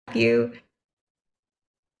You.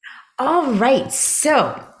 All right.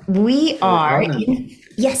 So we are Carmen, in,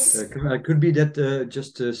 yes. could be that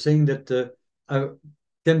just saying that I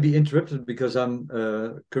can be interrupted because I'm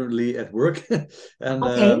currently at work, and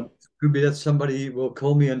Okay. could be that somebody will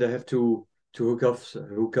call me and I have to hook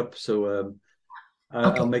up. So I'll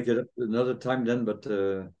Okay. make it up another time then, but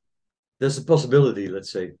there's a possibility,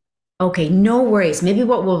 let's say. Okay. No worries. Maybe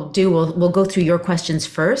what we'll do, we'll go through your questions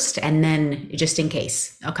first and then just in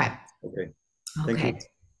case. Okay. Okay, thank Okay. you.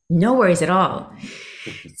 No worries at all.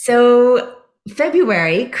 So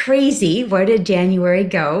February, crazy. Where did January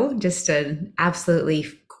go? Just an absolutely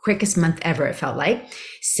quickest month ever, it felt like.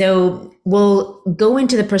 So we'll go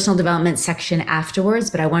into the personal development section afterwards,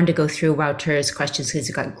 but I wanted to go through Wouter's questions because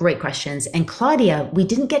you've got great questions. And Claudia, we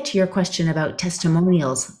didn't get to your question about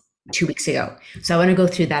testimonials 2 weeks ago. So I want to go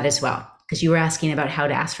through that as well because you were asking about how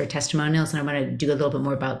to ask for testimonials, and I want to do a little bit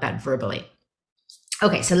more about that verbally.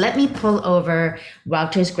 Okay, so let me pull over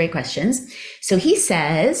Wouter's great questions. So he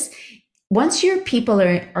says, once your people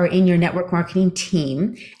are in your network marketing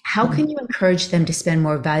team, how can you encourage them to spend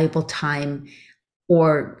more valuable time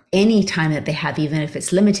or any time that they have, even if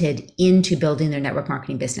it's limited, into building their network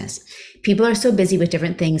marketing business? People are so busy with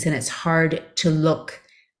different things, and it's hard to look.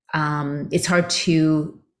 It's hard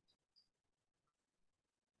to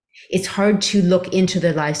look into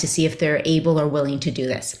their lives to see if they're able or willing to do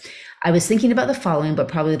this. I was thinking about the following, but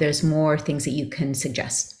probably there's more things that you can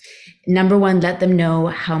suggest. Number one, let them know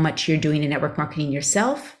how much you're doing in network marketing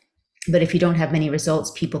yourself. But if you don't have many results,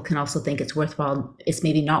 people can also think it's worthwhile. It's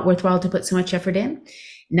maybe not worthwhile to put so much effort in.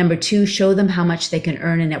 Number two, show them how much they can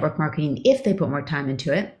earn in network marketing if they put more time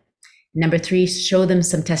into it. Number three, show them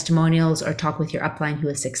some testimonials or talk with your upline who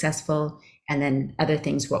is successful. And then other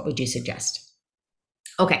things, what would you suggest?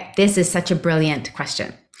 Okay, this is such a brilliant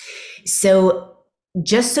question. So,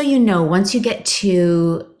 just so you know, once you get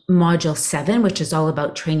to module 7, which is all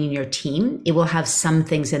about training your team, it will have some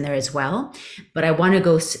things in there as well. But I want to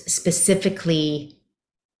go specifically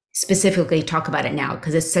talk about it now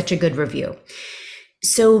because it's such a good review.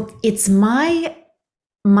 So it's my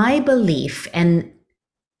belief, and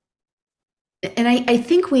I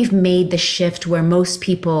think we've made the shift where most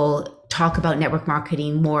people talk about network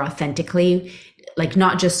marketing more authentically, like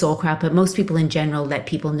not just soul crap, but most people in general let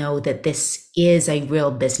people know that this is a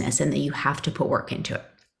real business and that you have to put work into it.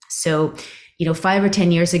 So, 5 or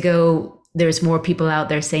 10 years ago, there's more people out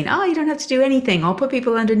there saying, oh, you don't have to do anything. I'll put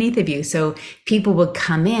people underneath of you. So people would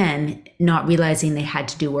come in not realizing they had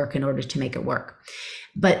to do work in order to make it work.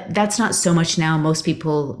 But that's not so much now. Most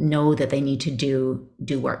people know that they need to do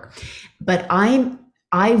work. But I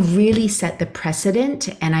really set the precedent,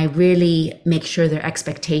 and I really make sure their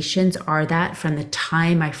expectations are that from the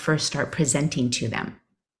time I first start presenting to them.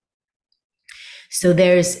 So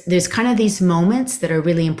there's kind of these moments that are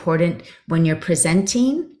really important when you're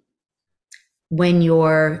presenting, when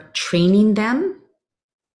you're training them,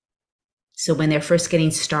 so when they're first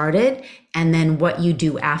getting started, and then what you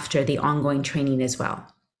do after the ongoing training as well.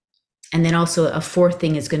 And then also a fourth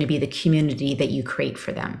thing is going to be the community that you create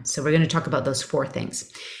for them. So we're going to talk about those four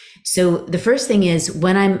things. So the first thing is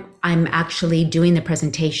when I'm actually doing the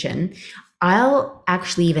presentation, I'll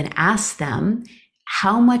actually even ask them,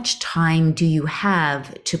 how much time do you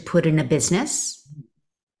have to put in a business?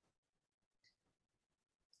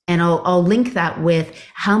 And I'll link that with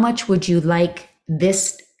how much would you like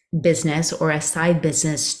this business or a side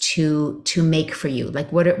business to make for you?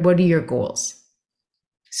 Like what are your goals?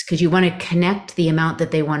 Because you want to connect the amount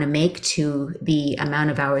that they want to make to the amount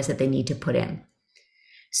of hours that they need to put in.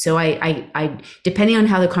 So I depending on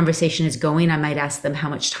how the conversation is going, I might ask them how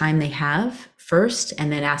much time they have first,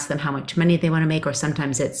 and then ask them how much money they want to make. Or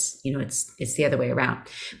sometimes it's the other way around.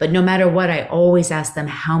 But no matter what, I always ask them,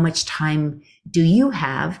 how much time do you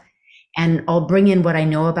have? And I'll bring in what I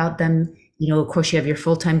know about them. Of course, you have your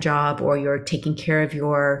full-time job, or you're taking care of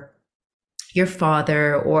your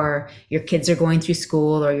father, or your kids are going through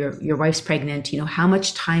school, or your wife's pregnant. How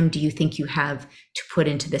much time do you think you have to put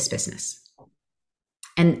into this business?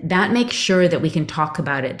 And that makes sure that we can talk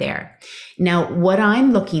about it there. Now, what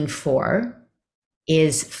I'm looking for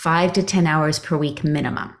is 5 to 10 hours per week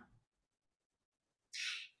minimum.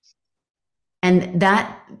 And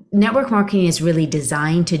that network marketing is really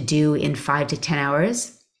designed to do in 5 to 10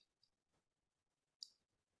 hours.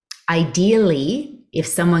 Ideally, if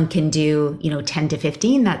someone can do, 10 to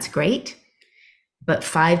 15, that's great. But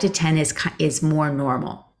 5 to 10 is more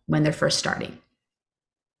normal when they're first starting.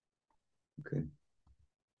 Okay.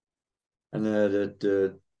 And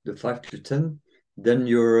the 5 to 10, then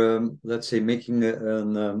you're let's say making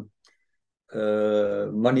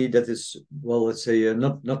money that is, well, let's say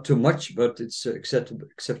not too much, but it's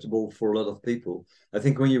acceptable for a lot of people. I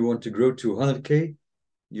think when you want to grow to 100K,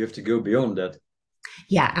 you have to go beyond that.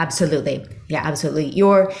 Yeah, absolutely. Yeah, absolutely.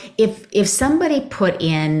 If somebody put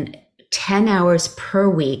in 10 hours per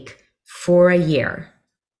week for a year,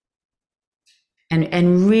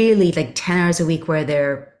 and really like 10 hours a week where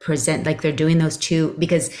they're doing those two,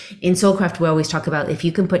 because in Soulcraft we always talk about, if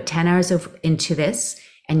you can put 10 hours into this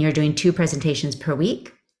and you're doing 2 presentations per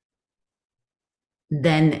week,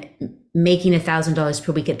 then making $1,000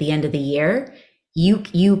 per week at the end of the year,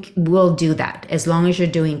 you will do that as long as you're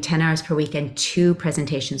doing 10 hours per week and 2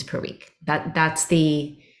 presentations per week. That's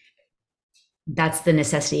the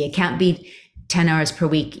necessity. It can't be 10 hours per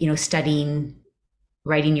week, studying,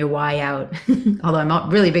 writing your why out, although I'm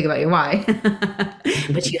not really big about your why,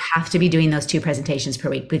 but you have to be doing those 2 presentations per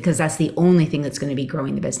week, because that's the only thing that's going to be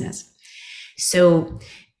growing the business. So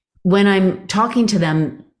when I'm talking to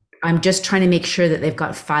them, I'm just trying to make sure that they've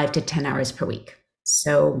got 5 to 10 hours per week.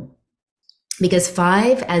 So because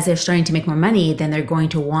 5, as they're starting to make more money, then they're going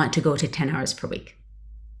to want to go to 10 hours per week.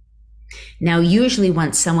 Now, usually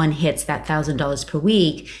once someone hits that $1,000 per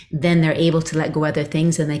week, then they're able to let go other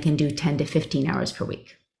things and they can do 10 to 15 hours per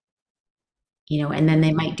week. And then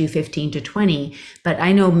they might do 15 to 20. But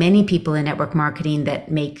I know many people in network marketing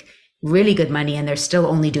that make really good money and they're still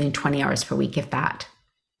only doing 20 hours per week, if that.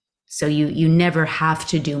 So you never have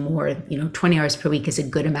to do more. 20 hours per week is a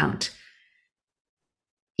good amount,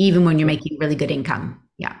 even when you're making really good income.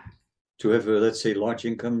 Yeah. To have a, let's say, large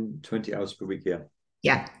income, 20 hours per week. Yeah.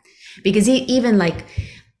 Yeah. Because even like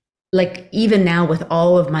even now with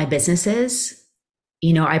all of my businesses,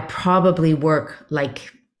 I probably work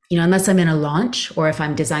unless I'm in a launch or if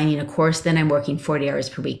I'm designing a course, then I'm working 40 hours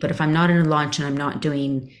per week. But if I'm not in a launch and I'm not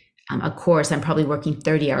doing a course, I'm probably working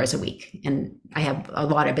 30 hours a week. And I have a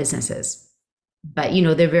lot of businesses. But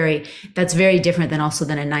that's very different than a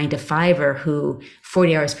 9-to-5er who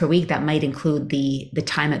 40 hours per week, that might include the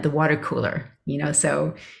time at the water cooler,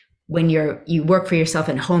 so when you work for yourself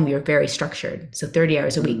at home, you're very structured. So 30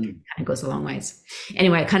 hours a week kind of goes a long ways.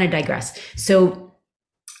 Anyway, I kind of digress. So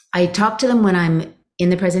I talk to them when I'm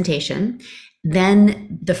in the presentation.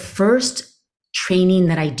 Then the first training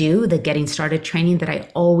that I do, the getting started training that I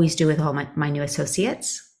always do with all my new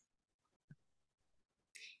associates,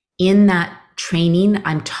 in that training,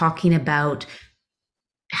 I'm talking about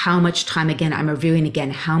how much time, again, I'm reviewing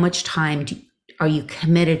again, how much time are you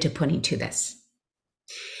committed to putting to this?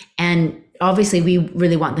 And obviously we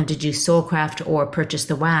really want them to do Soulcraft or purchase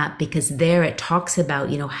the WAP, because there it talks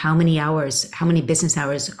about, how many business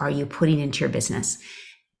hours are you putting into your business?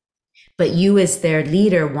 But you as their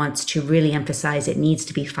leader wants to really emphasize it needs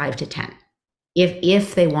to be 5 to 10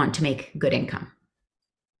 if they want to make good income.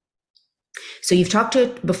 So you've talked to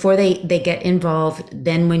it before they get involved.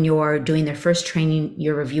 Then when you're doing their first training,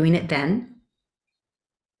 you're reviewing it then.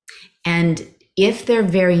 And if they're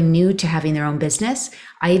very new to having their own business,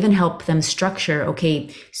 I even help them structure, okay,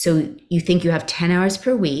 so you think you have 10 hours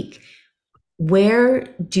per week. Where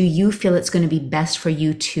do you feel it's going to be best for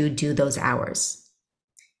you to do those hours?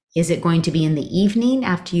 Is it going to be in the evening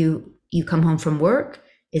after you come home from work?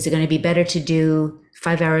 Is it going to be better to do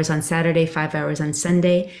 5 hours on Saturday, 5 hours on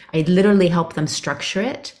Sunday? I literally help them structure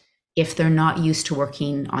it if they're not used to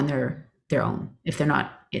working on their own, if they're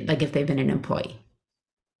not, if they've been an employee.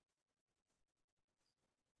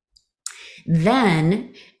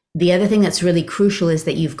 Then the other thing that's really crucial is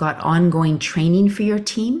that you've got ongoing training for your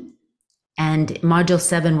team, and Module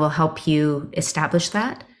 7 will help you establish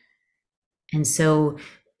that. And so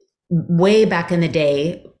way back in the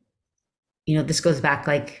day, this goes back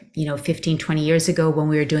 15, 20 years ago when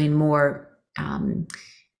we were doing more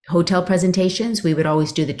hotel presentations, we would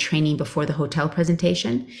always do the training before the hotel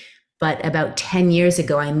presentation. But about 10 years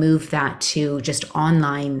ago, I moved that to just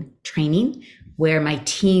online training where my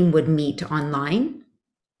team would meet online,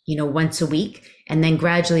 once a week. And then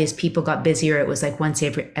gradually as people got busier, it was once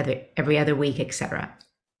every other week, etc.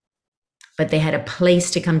 But they had a place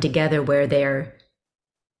to come together where they're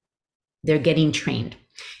getting trained.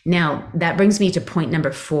 Now, that brings me to point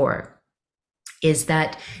number 4, is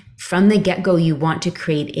that from the get-go, you want to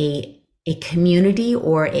create a community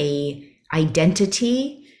or a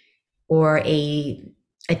identity or a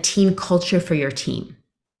team culture for your team,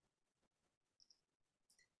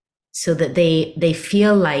 so that they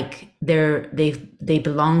feel like they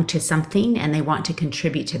belong to something and they want to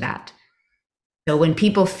contribute to that. So when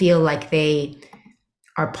people feel like they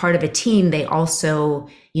are part of a team, they also,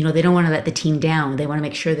 they don't want to let the team down. They want to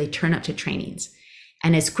make sure they turn up to trainings.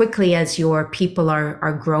 And as quickly as your people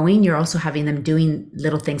are growing, you're also having them doing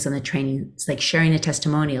little things on the training. It's like sharing a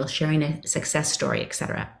testimonial, sharing a success story,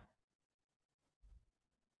 etc.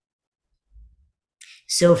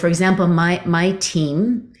 So for example, my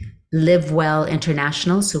team, Live Well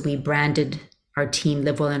International, so we branded our team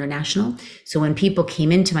Live Well International. So when people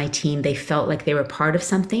came into my team, they felt like they were part of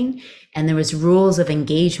something, and there was rules of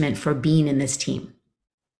engagement for being in this team.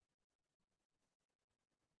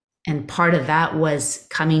 And part of that was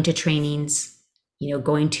coming to trainings,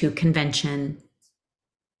 going to convention.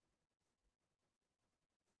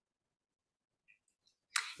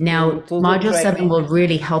 Now, Module 7 will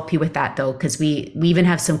really help you with that, though, because we even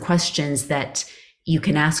have some questions that you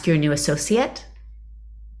can ask your new associate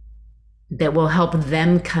that will help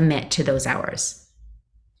them commit to those hours.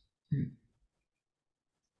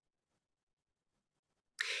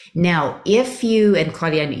 Now, if you, and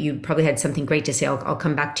Claudia, you probably had something great to say, I'll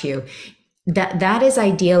come back to you. That is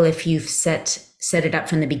ideal if you've set it up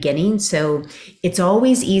from the beginning. So it's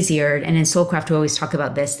always easier, and in Soulcraft we always talk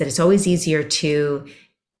about this, that it's always easier to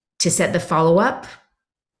set the follow-up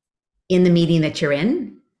in the meeting that you're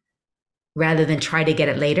in rather than try to get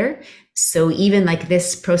it later. So even like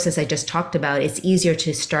this process I just talked about, it's easier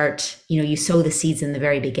to start, you sow the seeds in the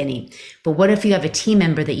very beginning. But what if you have a team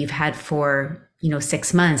member that you've had for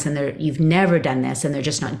 6 months and you've never done this and they're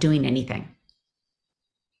just not doing anything?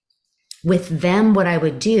 With them, what I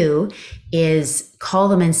would do is call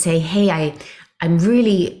them and say, hey, I'm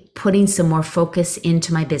really putting some more focus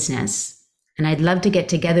into my business, and I'd love to get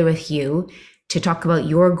together with you to talk about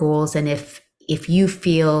your goals and if you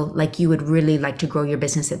feel like you would really like to grow your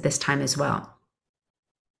business at this time as well.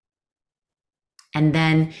 And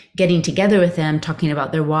then getting together with them, talking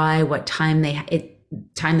about their why, what time they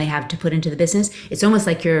have to put into the business. It's almost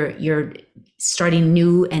like you're starting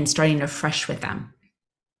new and starting afresh with them.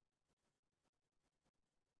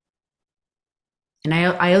 And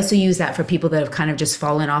I also use that for people that have kind of just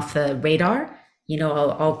fallen off the radar.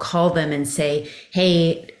 I'll call them and say,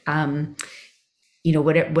 hey,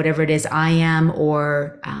 whatever it is I am,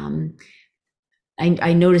 or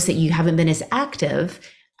I notice that you haven't been as active.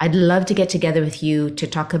 I'd love to get together with you to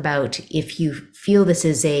talk about if you feel this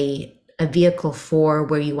is a vehicle for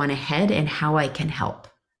where you want to head and how I can help.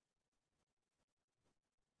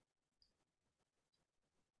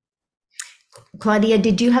 Claudia,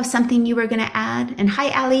 did you have something you were going to add? And hi,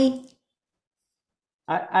 Ali.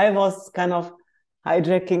 I was kind of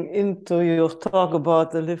hijacking into your talk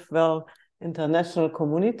about the Live Well international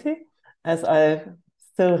community, as I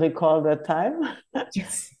still recall that time.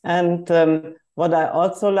 Yes. And what I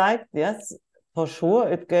also liked, yes, for sure,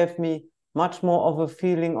 it gave me much more of a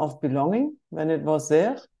feeling of belonging when it was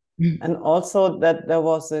there. Mm-hmm. And also that there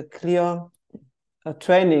was a clear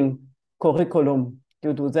training curriculum.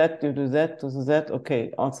 You do that, you do that, you do that.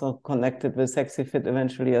 Okay, also connected with Sexy Fit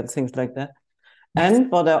eventually and things like that. Yes. And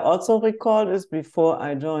what I also recall is before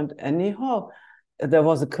I joined anyhow, there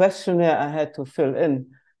was a questionnaire I had to fill in.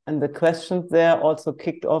 And the questions there also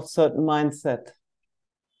kicked off certain mindset.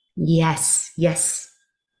 Yes, yes.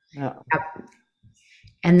 Yeah.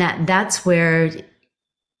 And that's where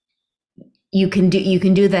you can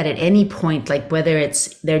do that at any point, like whether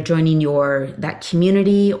it's they're joining that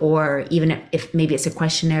community, or even if maybe it's a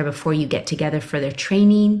questionnaire before you get together for their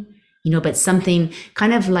training, but something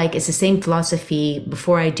kind of like, it's the same philosophy.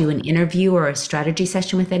 Before I do an interview or a strategy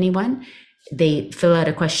session with anyone, they fill out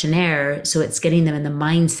a questionnaire. So it's getting them in the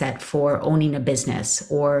mindset for owning a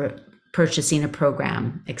business or purchasing a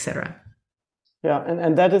program, etc. Yeah.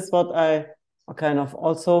 And that is what I kind of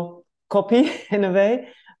also copy in a way.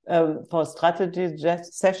 For strategy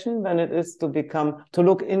session, when it is to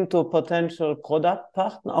look into a potential product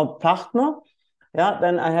partner, yeah,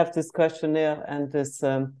 then I have this questionnaire and this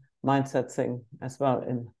mindset thing as well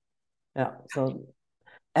in, yeah. So,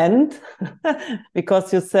 and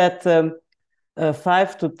because you said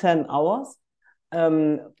 5 to 10 hours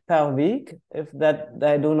per week, if that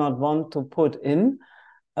they do not want to put in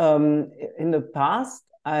the past,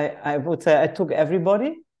 I would say I took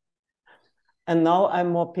everybody. And now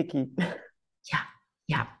I'm more picky.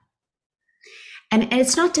 Yeah. And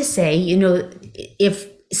it's not to say, if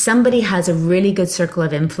somebody has a really good circle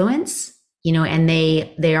of influence, and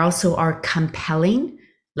they also are compelling,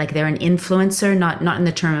 like they're an influencer, not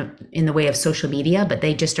in the way of social media, but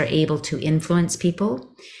they just are able to influence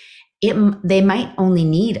people. They might only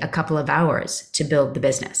need a couple of hours to build the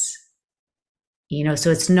business.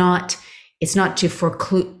 So it's not to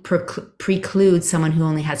preclude someone who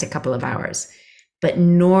only has a couple of hours, but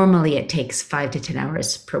normally it takes 5 to 10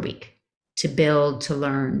 hours per week to build, to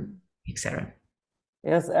learn, etc.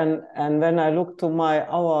 Yes, and when I look to my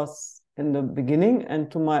hours in the beginning and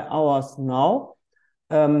to my hours now,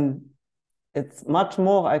 it's much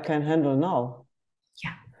more I can handle now.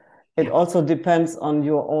 Yeah. It also depends on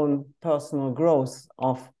your own personal growth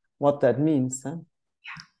of what that means. Huh?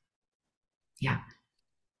 Yeah.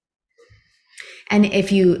 And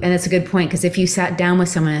and that's a good point, because if you sat down with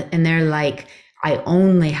someone and they're like, I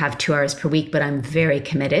only have 2 hours per week, but I'm very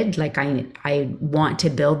committed, like I want to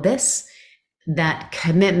build this, that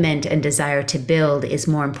commitment and desire to build is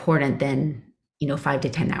more important than, 5 to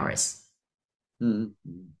 10 hours. Mm-hmm.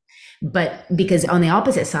 But because on the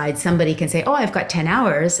opposite side, somebody can say, oh, I've got 10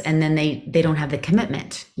 hours, and then they don't have the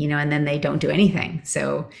commitment, and then they don't do anything.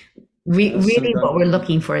 So really what we're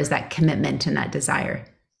looking for is that commitment and that desire.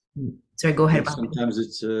 Sorry, go ahead. Sometimes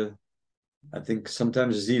it's, I think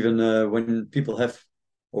sometimes it's even when people have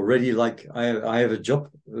already, like I have a job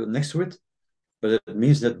next to it, but it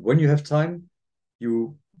means that when you have time,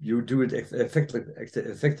 you do it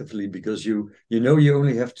effectively, because you you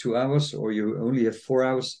only have 2 hours, or you only have 4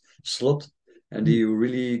 hours slot, and you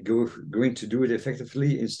really going to do it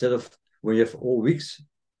effectively, instead of when you have all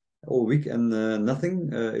week and nothing.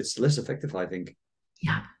 It's less effective, I think.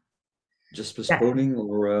 Yeah. Just postponing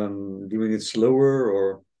or doing it slower,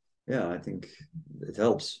 or I think it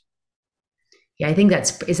helps. Yeah, I think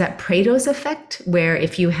is that Pareto's effect, where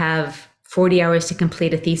if you have 40 hours to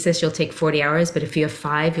complete a thesis, you'll take 40 hours, but if you have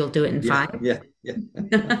 5, you'll do it in 5. Yeah.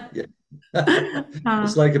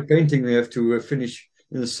 It's like a painting we have to finish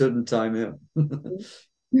in a certain time.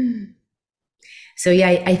 So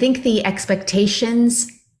I think the expectations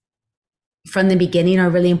from the beginning are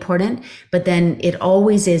really important, but then it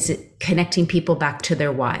always is connecting people back to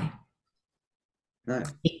their why. Right.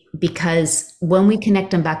 Because when we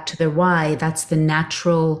connect them back to their why, that's the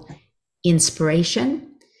natural inspiration.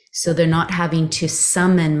 So they're not having to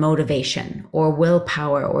summon motivation or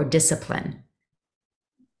willpower or discipline.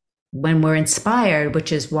 When we're inspired,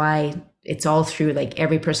 which is why it's all through like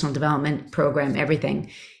every personal development program, everything,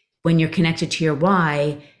 when you're connected to your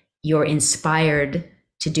why, you're inspired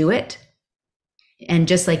to do it. And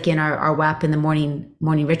just like in our WAP in the morning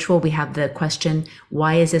ritual, we have the question,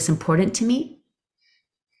 why is this important to me?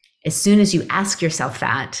 As soon as you ask yourself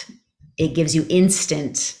that, it gives you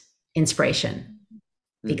instant inspiration,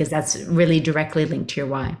 because that's really directly linked to your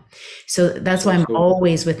why. So that's why I'm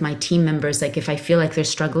always with my team members, like if I feel like they're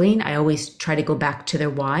struggling, I always try to go back to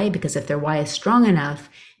their why, because if their why is strong enough,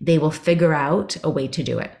 they will figure out a way to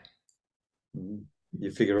do it.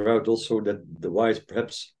 You figure out also that the why is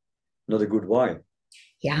perhaps not a good why.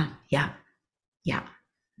 Yeah.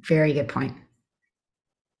 Very good point.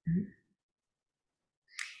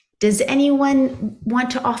 Does anyone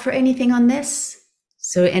want to offer anything on this?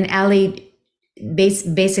 So, and Ali,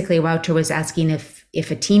 basically Wouter was asking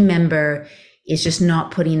if a team member is just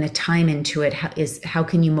not putting the time into it, how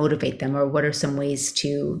can you motivate them, or what are some ways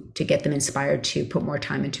to get them inspired to put more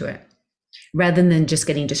time into it, rather than just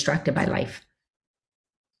getting distracted by life?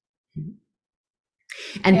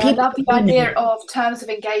 And I love the idea of terms of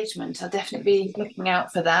engagement. I'll definitely be looking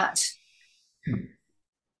out for that.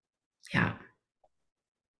 Yeah.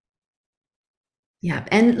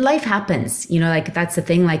 And life happens, like that's the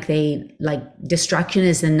thing, like distraction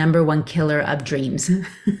is the number one killer of dreams.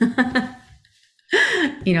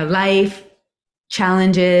 Life,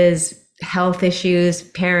 challenges, health issues,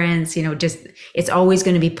 parents, just, it's always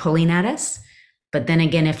going to be pulling at us. But then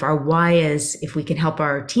again, if our why is, if we can help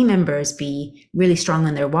our team members be really strong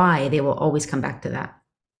on their why, they will always come back to that.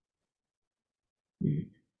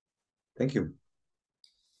 Thank you.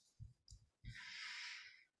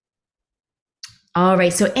 All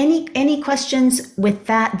right. So any questions with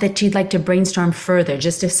that you'd like to brainstorm further,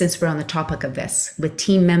 since we're on the topic of this with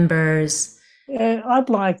team members? I'd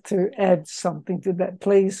like to add something to that,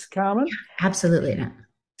 please, Carmen. Absolutely.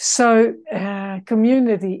 So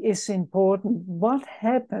community is important. What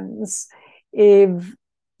happens if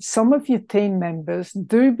some of your team members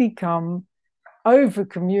do become over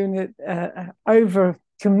committed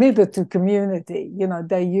to community?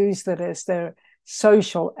 They use that as their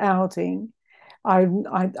social outing. I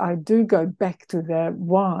do go back to their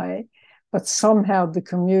why, but somehow the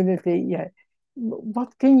community,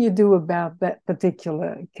 what can you do about that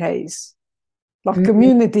particular case? Like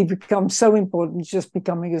community becomes so important, it's just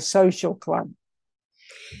becoming a social club.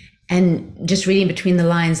 And just reading between the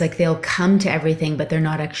lines, like they'll come to everything, but they're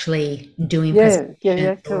not actually doing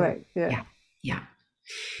correct. Yeah.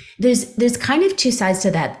 There's kind of two sides to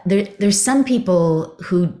that. There's some people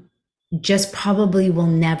who just probably will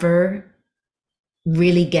never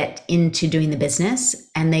really get into doing the business,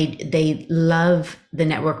 and they love the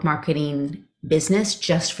network marketing business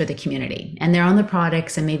just for the community, and they're on the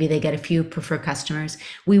products and maybe they get a few preferred customers.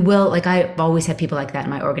 We will, like, I've always had people like that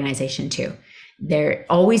in my organization too. They're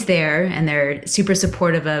always there and they're super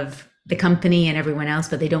supportive of the company and everyone else,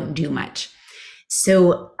 but they don't do much.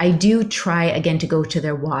 So I do try again to go to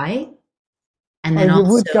their why. And then you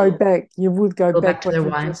would go back. You would go back to their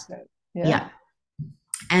why. Just said. Yeah.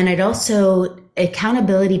 And I'd also,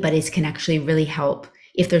 accountability buddies can actually really help.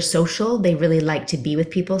 If they're social, they really like to be with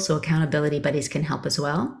people. So accountability buddies can help as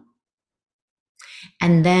well.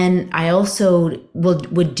 And then I also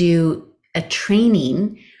would do a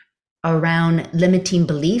training around limiting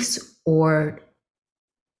beliefs or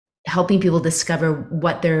helping people discover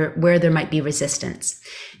where there might be resistance.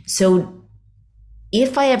 So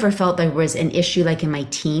if I ever felt there was an issue like in my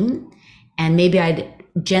team, and maybe I'd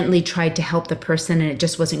gently tried to help the person and it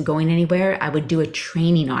just wasn't going anywhere, I would do a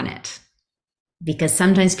training on it. Because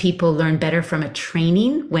sometimes people learn better from a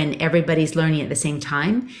training when everybody's learning at the same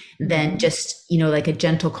time than just, like a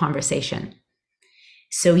gentle conversation.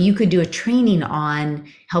 So you could do a training on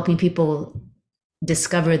helping people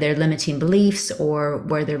discover their limiting beliefs or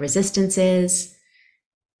where their resistance is.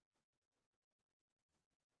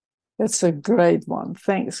 That's a great one.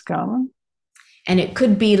 Thanks, Carmen. And it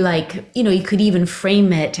could be like, you could even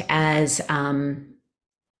frame it as,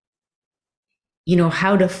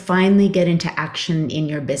 how to finally get into action in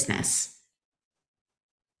your business.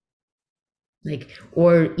 Like,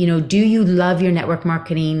 or, do you love your network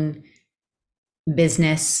marketing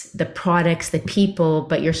business, the products, the people,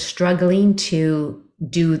 but you're struggling to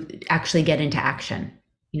actually get into action?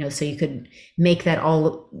 So you could make that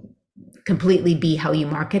all completely be how you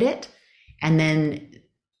market it, and then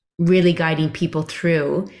really guiding people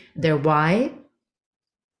through their why.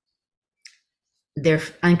 They're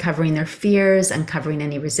uncovering their fears, uncovering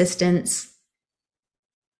any resistance.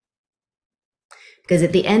 Because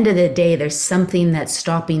at the end of the day, there's something that's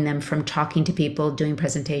stopping them from talking to people, doing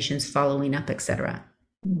presentations, following up, etc.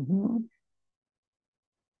 Mm-hmm.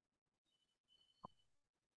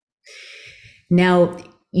 Now,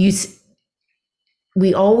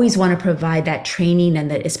 we always want to provide that training,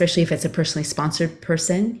 and that, especially if it's a personally sponsored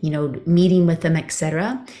person, meeting with them,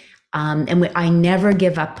 etc. I never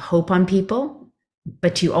give up hope on people,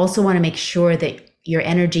 but you also want to make sure that your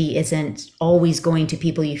energy isn't always going to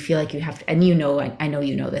people you feel like you have to, and I know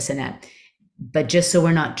you know this, Annette, but just so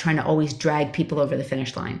we're not trying to always drag people over the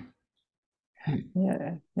finish line.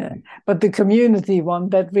 Yeah. But the community one,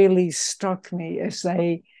 that really struck me as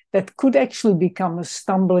that could actually become a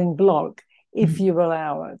stumbling block if you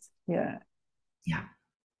allow it. Yeah.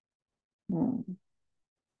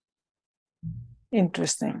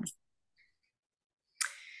 Interesting.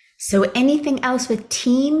 So anything else with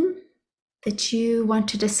team that you want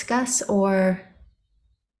to discuss, or?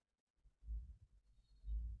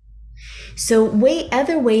 So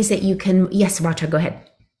other ways that you can, yes, Rata, go ahead.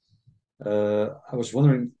 I was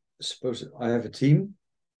wondering, suppose I have a team,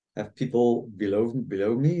 have people below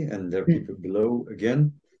me, and there are people below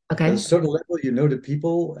again. Okay. At a certain level, you know the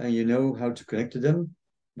people and you know how to connect to them.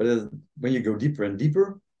 But when you go deeper and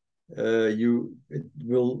deeper, it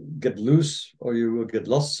will get loose or you will get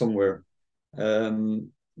lost somewhere.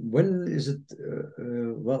 When is it?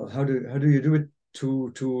 How do you do it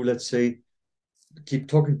to let's say keep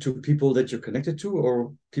talking to people that you're connected to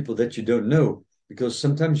or people that you don't know? Because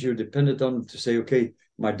sometimes you're dependent on to say, okay,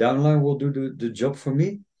 my downline will do the job for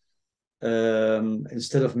me.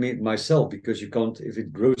 Instead of myself, because you can't, if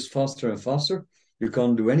it grows faster and faster, you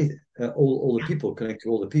can't do anything. All the people connect to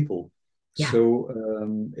all the people. Yeah. So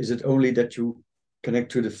is it only that you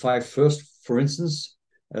connect to the 5 first, for instance,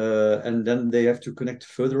 and then they have to connect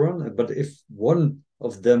further on? But if one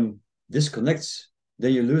of them disconnects,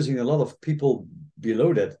 then you're losing a lot of people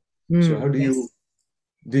below that. So how do you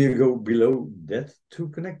go below that to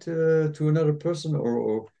connect to another person,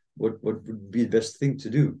 or what would be the best thing to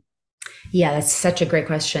do? Yeah, that's such a great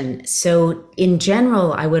question. So in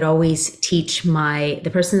general, I would always teach the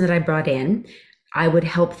person that I brought in, I would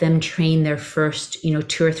help them train their first,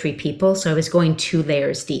 2 or 3 people. So I was going 2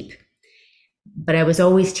 layers deep. But I was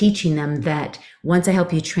always teaching them that once I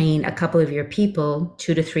help you train a couple of your people,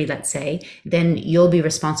 2 to 3, let's say, then you'll be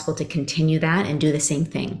responsible to continue that and do the same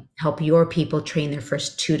thing. Help your people train their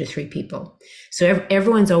first 2 to 3 people. So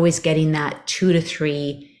everyone's always getting that 2 to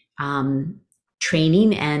 3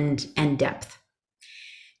 training and depth.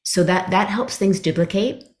 So that helps things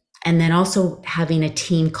duplicate. And then also having a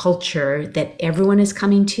team culture that everyone is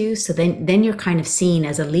coming to. So then you're kind of seen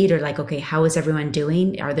as a leader, like, okay, how is everyone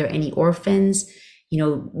doing? Are there any orphans?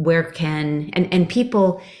 Where and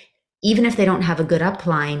people, even if they don't have a good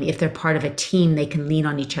upline, if they're part of a team, they can lean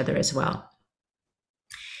on each other as well.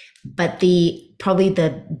 But probably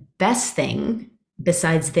the best thing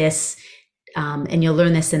besides this, and you'll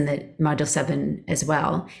learn this in the module 7 as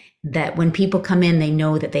well, that when people come in, they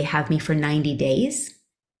know that they have me for 90 days.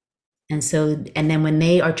 And then when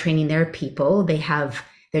they are training their people,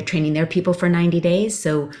 they're training their people for 90 days.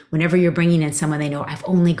 So whenever you're bringing in someone, they know I've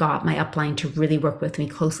only got my upline to really work with me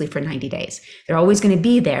closely for 90 days. They're always going to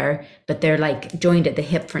be there, but they're like joined at the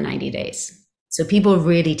hip for 90 days. So people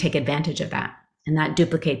really take advantage of that, and that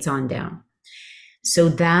duplicates on down. So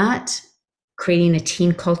that, creating a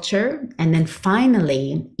team culture. And then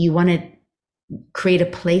finally, you want to create a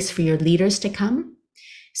place for your leaders to come.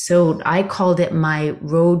 So I called it my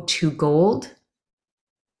road to gold.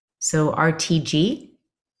 So RTG,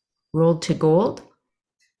 road to gold.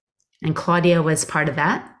 And Claudia was part of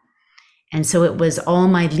that. And so it was all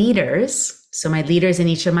my leaders. So my leaders in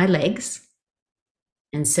each of my legs.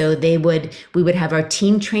 And so we would have our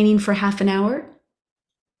team training for half an hour.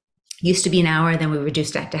 Used to be an hour, then we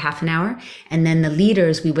reduced it to half an hour. And then the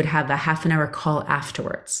leaders, we would have a half an hour call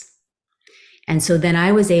afterwards. And so then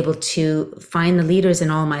I was able to find the leaders in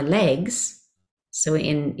all my legs. So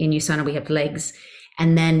in USANA, we have legs,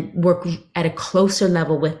 and then work at a closer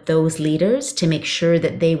level with those leaders to make sure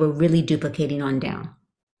that they were really duplicating on down.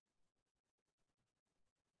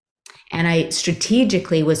 And I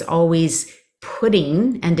strategically was always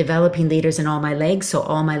putting and developing leaders in all my legs, so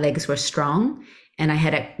all my legs were strong, and I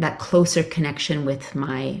had that closer connection with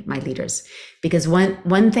my leaders. Because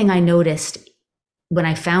one thing I noticed when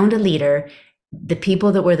I found a leader, the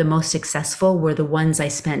people that were the most successful were the ones I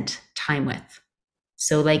spent time with.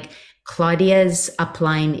 So like Claudia's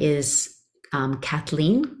upline is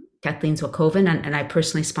Kathleen Zwolkoven, and I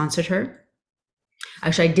personally sponsored her.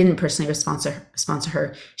 Actually, I didn't personally sponsor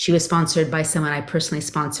her. She was sponsored by someone I personally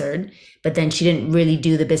sponsored, but then she didn't really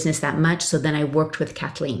do the business that much. So then I worked with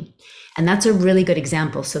Kathleen. And that's a really good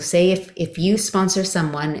example. So say if you sponsor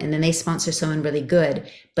someone and then they sponsor someone really good,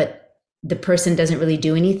 but the person doesn't really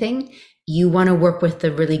do anything, you want to work with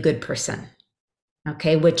the really good person.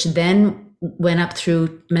 Okay, which then went up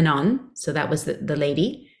through Manon. So that was the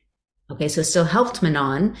lady. Okay, so still helped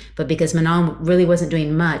Manon, but because Manon really wasn't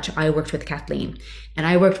doing much, I worked with Kathleen. And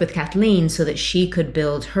I worked with Kathleen so that she could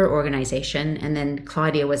build her organization, and then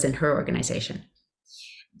Claudia was in her organization.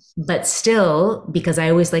 But still, because I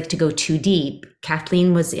always like to go too deep,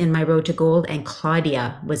 Kathleen was in my road to gold and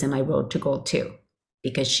Claudia was in my road to gold too,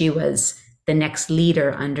 because she was the next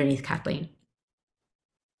leader underneath Kathleen.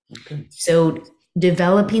 Okay. So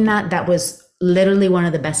developing that was literally one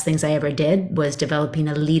of the best things I ever did, was developing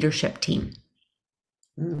a leadership team.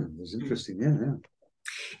 That's interesting. Yeah.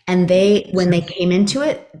 And when they came into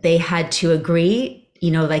it, they had to agree,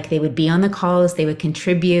 like they would be on the calls, they would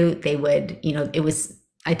contribute, they would,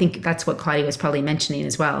 I think that's what Claudia was probably mentioning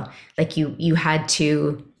as well. Like you had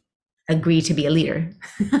to agree to be a leader.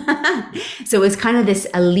 So it was kind of this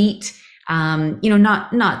elite,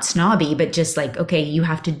 not snobby, but just like, okay, you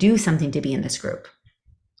have to do something to be in this group.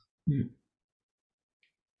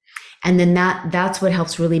 And then that's what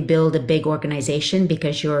helps really build a big organization,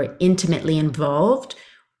 because you're intimately involved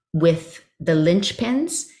with the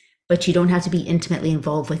linchpins, but you don't have to be intimately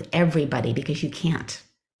involved with everybody because you can't.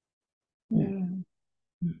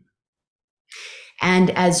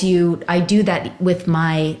 And I do that with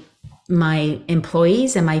my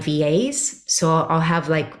employees and my VAs. So I'll have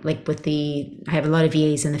I have a lot of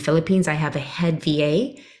VAs in the Philippines. I have a head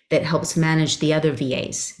VA that helps manage the other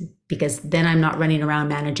VAs, because then I'm not running around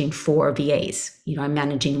managing 4 VAs. I'm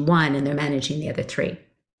managing 1 and they're managing the other 3.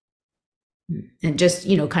 And just,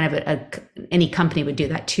 kind of any company would do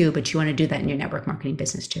that too, but you want to do that in your network marketing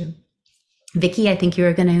business too. Vicky, I think you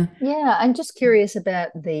were going to. Yeah, I'm just curious about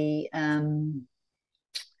the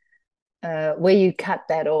where you cut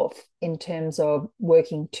that off in terms of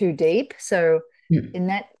working too deep. So in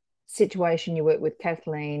that situation, you work with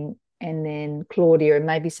Kathleen and then Claudia, and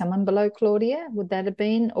maybe someone below Claudia, would that have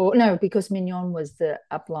been? Or no, because Mignon was the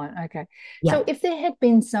upline. Okay. Yeah. So if there had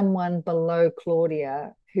been someone below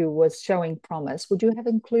Claudia who was showing promise, would you have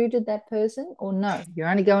included that person, or no? You're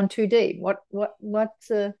only going too deep.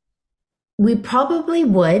 We probably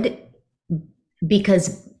would,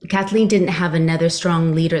 because Kathleen didn't have another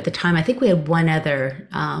strong leader at the time. I think we had one other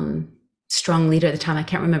strong leader at the time. I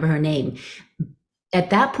can't remember her name. At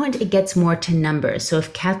that point, it gets more to numbers. So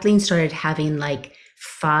if Kathleen started having like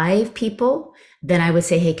 5 people, then I would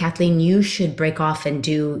say, hey, Kathleen, you should break off and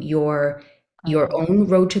do your own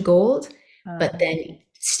road to gold, but then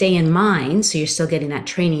stay in mine. So you're still getting that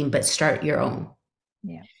training, but start your own.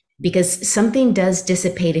 Yeah. because something does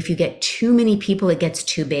dissipate. If you get too many people, it gets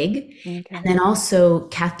too big. Okay. And then also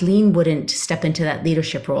Kathleen wouldn't step into that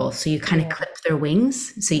leadership role. So you kind of clip their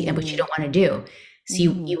wings, so which you don't want to do. So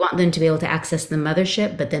you want them to be able to access the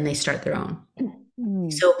mothership, but then they start their own.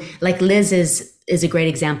 So like Liz is a great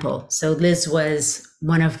example. So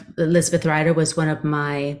Elizabeth Ryder was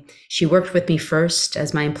she worked with me first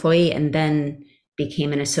as my employee and then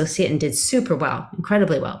became an associate and did super well,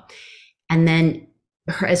 incredibly well. And then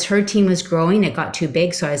as her team was growing, it got too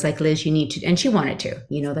big. So I was like, Liz, you need to, and she wanted to,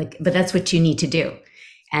 but that's what you need to do.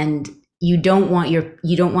 And you don't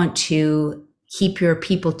want to keep your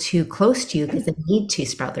people too close to you because they need to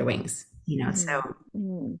sprout their wings, so.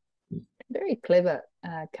 Very clever,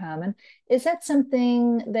 Carmen. Is that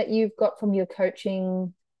something that you've got from your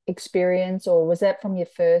coaching experience, or was that from your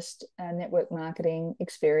first network marketing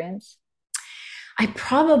experience? I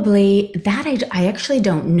actually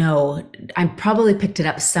don't know. I probably picked it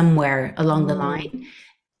up somewhere along the line,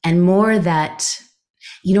 and more that,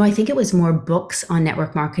 I think it was more books on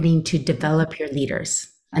network marketing to develop your leaders.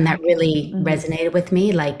 And that really resonated with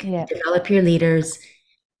me, develop your leaders.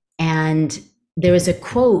 And there was a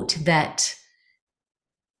quote that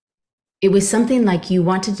it was something like, you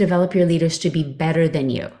want to develop your leaders to be better than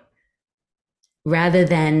you. Rather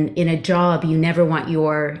than in a job, you never want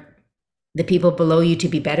the people below you to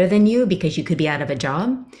be better than you because you could be out of a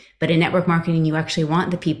job. But in network marketing, you actually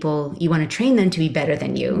want you want to train them to be better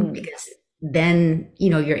than you because then,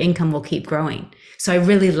 your income will keep growing. So I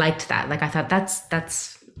really liked that. I thought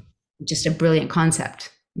that's just a brilliant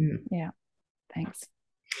concept. Yeah. Thanks.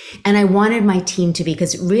 And I wanted my team to be,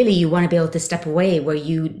 because really you want to be able to step away where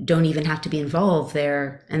you don't even have to be involved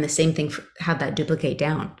there. And the same thing, have that duplicate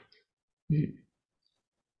down. Yeah.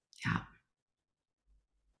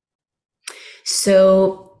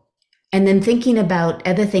 So, and then thinking about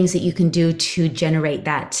other things that you can do to generate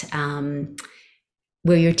that,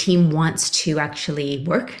 where your team wants to actually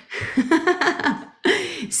work.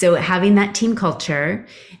 So having that team culture.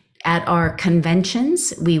 At our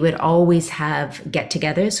conventions, we would always have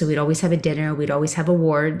get-togethers. So we'd always have a dinner. We'd always have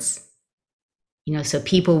awards. So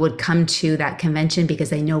people would come to that convention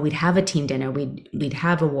because they know we'd have a team dinner. We'd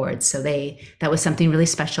have awards. So that was something really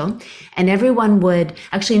special. And everyone would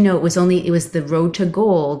actually know it was the Road to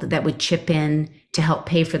Gold that would chip in to help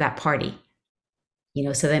pay for that party.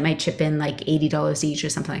 So they might chip in like $80 each or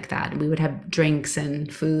something like that. And we would have drinks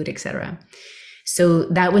and food, etc. So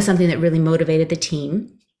that was something that really motivated the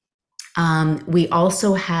team. We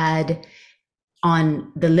also had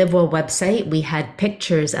on the LiveWell website, we had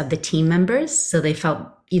pictures of the team members. So they felt,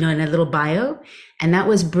 in a little bio, and that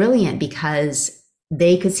was brilliant because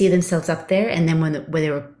they could see themselves up there. And then when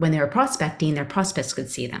they were prospecting, their prospects could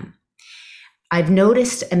see them. I've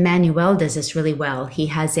noticed Emmanuel does this really well. He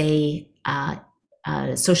has a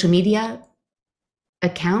social media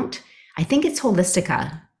account. I think it's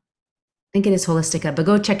Holistica. It is Holistica, but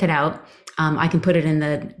go check it out. I can put it in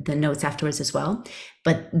the notes afterwards as well.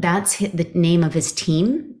 But that's the name of his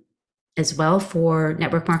team as well for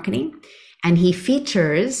network marketing. And he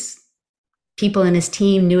features people in his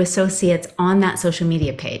team, new associates, on that social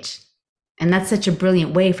media page. And that's such a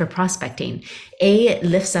brilliant way for prospecting. A, it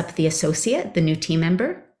lifts up the associate, the new team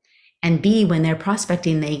member. And B, when they're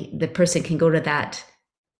prospecting, the person can go to that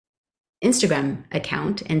Instagram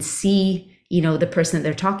account and see the person that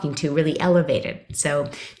they're talking to really elevated. So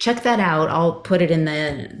check that out. I'll put it in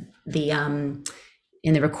the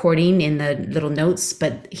recording, in the little notes,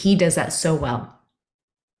 but he does that so well.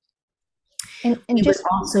 And you just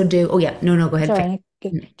would also do, go ahead. Sorry,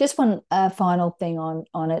 just one final thing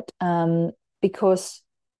on it, because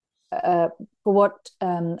for what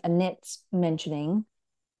Annette's mentioning,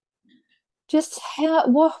 just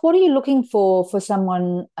what are you looking for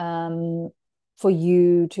someone, for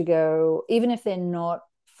you to go, even if they're not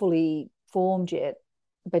fully formed yet,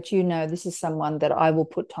 but this is someone that I will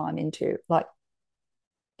put time into.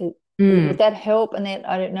 Would that help? And then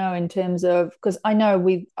I don't know, in terms of, because I know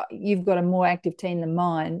you've got a more active team than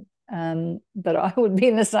mine, but I would be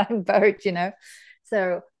in the same boat,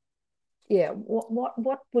 So yeah,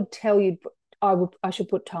 what would tell you I should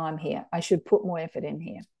put time here? I should put more effort in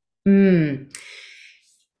here.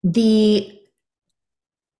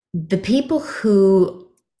 The people who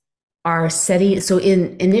are setting, so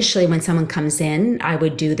initially when someone comes in, I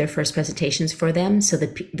would do their first presentations for them. So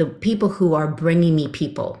the people who are bringing me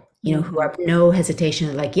people, who have no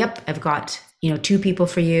hesitation, like, yep, I've got, 2 people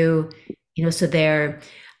for you, so they're,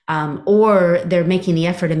 or they're making the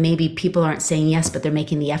effort, and maybe people aren't saying yes, but they're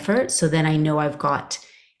making the effort. So then I know I've got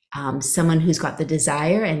someone who's got the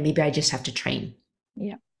desire, and maybe I just have to train.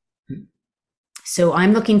 Yeah. So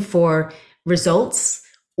I'm looking for results,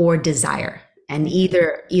 or desire. And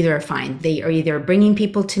either are fine. They are either bringing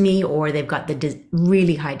people to me or they've got the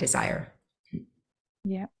really high desire.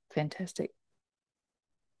 Yeah, fantastic.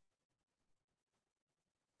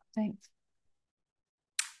 Thanks.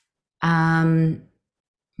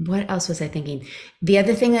 What else was I thinking? The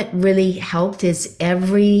other thing that really helped is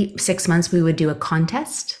every 6 months we would do a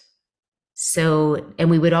contest. So,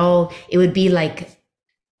 and it would be like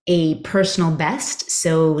a personal best.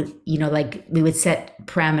 So, like we would set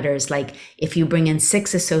parameters, like if you bring in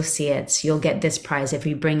 6 associates, you'll get this prize. If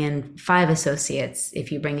you bring in 5 associates,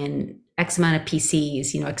 if you bring in X amount of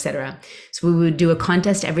PCs, et cetera. So we would do a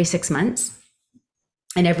contest every 6 months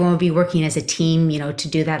and everyone would be working as a team, to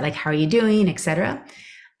do that, like, how are you doing, et cetera.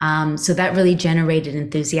 So that really generated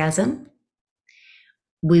enthusiasm.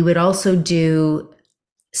 We would also do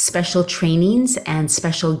special trainings and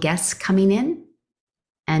special guests coming in.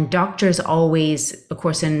 And doctors always, of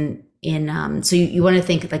course, so you want to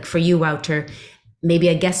think, like, for you, Wouter, maybe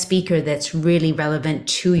a guest speaker that's really relevant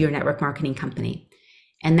to your network marketing company.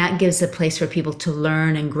 And that gives a place for people to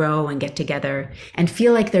learn and grow and get together and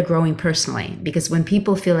feel like they're growing personally. Because when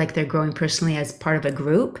people feel like they're growing personally as part of a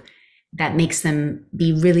group, that makes them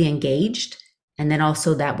be really engaged. And then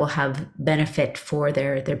also that will have benefit for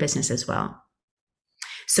their business as well.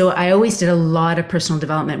 So I always did a lot of personal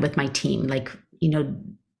development with my team. Like,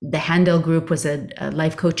 the Handel group was a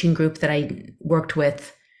life coaching group that I worked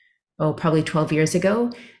with, probably 12 years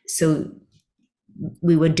ago. So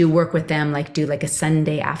we would do work with them, like do like a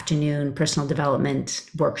Sunday afternoon personal development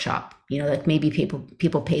workshop, like maybe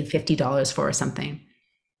people paid $50 for or something.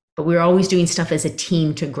 But we were always doing stuff as a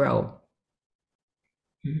team to grow.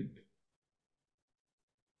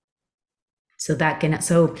 So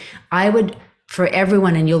I would, for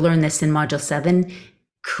everyone, and you'll learn this in module 7,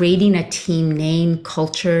 creating a team name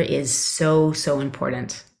culture is so, so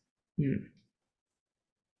important.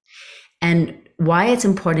 And why it's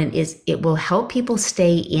important is it will help people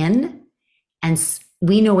stay in. And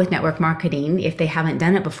we know with network marketing, if they haven't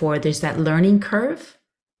done it before, there's that learning curve.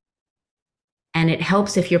 And it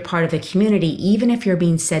helps if you're part of a community, even if you're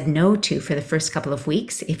being said no to for the first couple of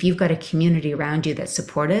weeks, if you've got a community around you that's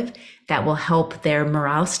supportive, that will help their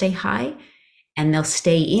morale stay high and they'll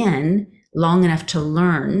stay in long enough to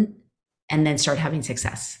learn and then start having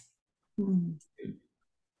success. Yeah.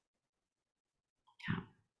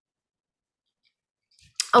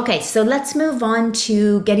 Okay, so let's move on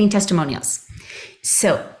to getting testimonials.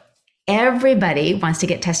 So everybody wants to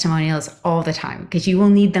get testimonials all the time because you will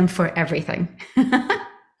need them for everything.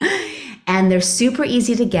 And they're super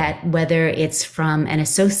easy to get, whether it's from an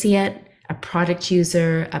associate, a product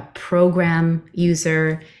user, a program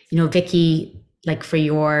user, Vicky, like for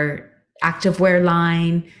your activewear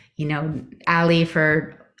line, Ali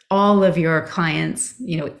for all of your clients,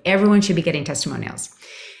 everyone should be getting testimonials.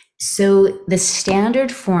 So the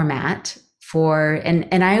standard format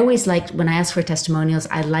and I always liked, when I ask for testimonials,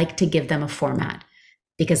 I like to give them a format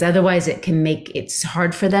because otherwise it's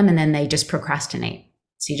hard for them and then they just procrastinate.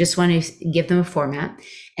 So you just want to give them a format.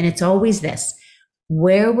 And it's always this: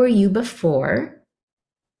 where were you before?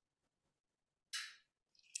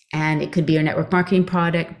 And it could be your network marketing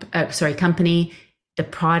company, the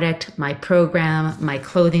product, my program, my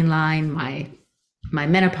clothing line, my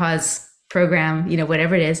menopause program,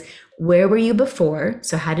 whatever it is. Where were you before?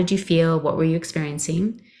 So how did you feel? What were you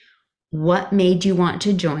experiencing? What made you want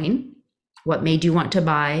to join? What made you want to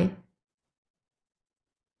buy?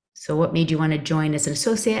 So what made you want to join as an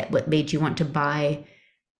associate? What made you want to buy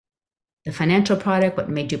the financial product? What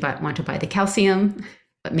made you want to buy the calcium?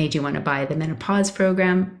 What made you want to buy the menopause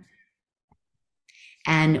program?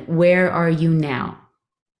 And where are you now?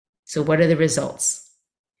 So what are the results?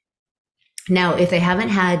 Now, if they haven't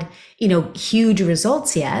had, huge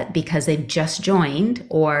results yet because they've just joined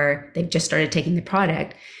or they've just started taking the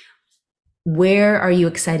product, where are you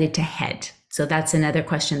excited to head? So that's another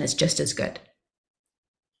question that's just as good.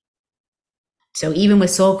 So even with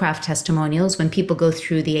Soulcraft testimonials, when people go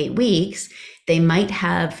through the 8 weeks, they might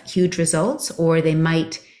have huge results or they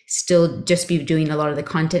might still just be doing a lot of the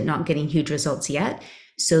content, not getting huge results yet.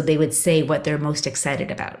 So they would say what they're most excited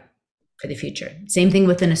about for the future. Same thing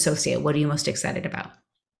with an associate. What are you most excited about?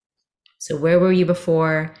 So where were you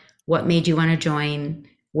before? What made you want to join?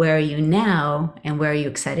 Where are you now? And where are you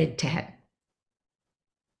excited to head?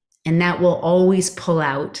 And that will always pull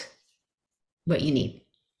out what you need.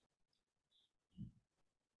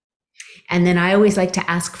 And then I always like to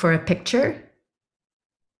ask for a picture.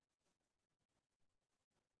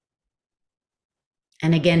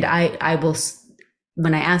 And again, I will,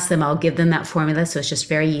 when I ask them, I'll give them that formula. So it's just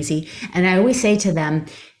very easy. And I always say to them,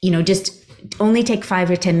 just only take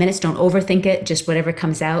 5 or 10 minutes. Don't overthink it, just whatever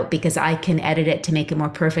comes out, because I can edit it to make it more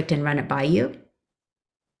perfect and run it by you.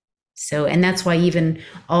 So, and that's why even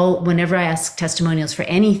whenever I ask testimonials for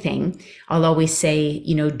anything, I'll always say,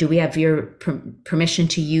 do we have your permission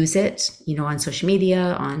to use it, on social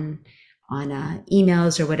media, on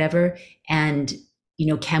emails or whatever? And,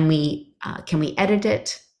 can we edit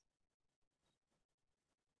it?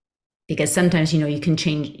 Because sometimes, you can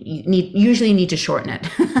change, usually need to shorten it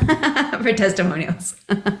for testimonials.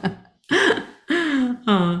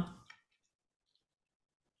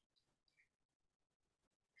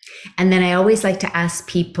 And then I always like to ask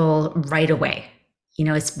people right away.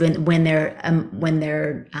 It's when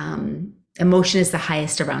their emotion is the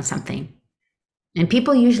highest around something. And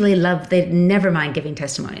people usually they never mind giving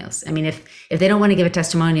testimonials. I mean, if they don't want to give a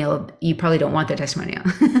testimonial, you probably don't want their testimonial.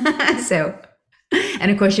 So,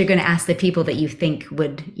 and of course, you're going to ask the people that you think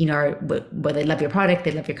would, well, they love your product,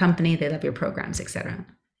 they love your company, they love your programs, etc.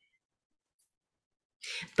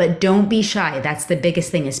 But don't be shy. That's the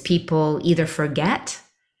biggest thing, is people either forget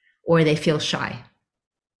or they feel shy.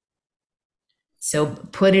 So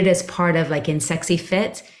put it as part of, like in Sexy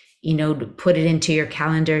Fit, put it into your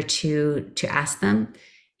calendar to ask them.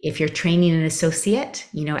 If you're training an associate,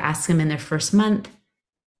 ask them in their first month.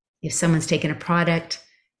 If someone's taken a product,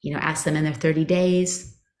 ask them in their 30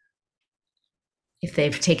 days. If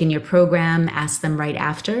they've taken your program, ask them right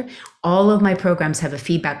after. All of my programs have a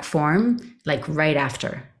feedback form, like right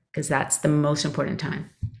after, because that's the most important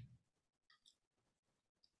time.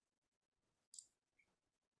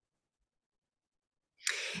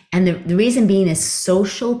 And the reason being is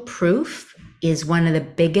social proof is one of the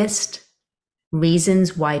biggest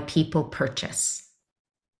reasons why people purchase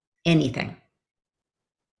anything.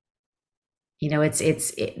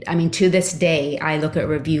 I mean, to this day, I look at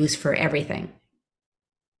reviews for everything.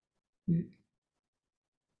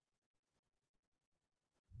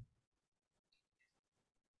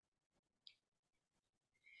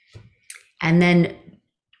 And then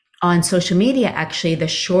on social media, actually, the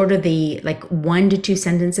shorter like 1 to 2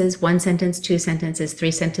 sentences, 1 sentence, 2 sentences,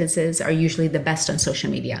 3 sentences are usually the best on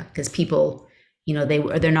social media, because people,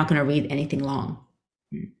 they're not going to read anything long.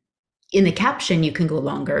 In the caption, you can go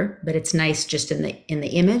longer, but it's nice just in the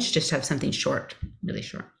image, just to have something short, really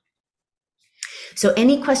short. So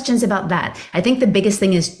any questions about that? I think the biggest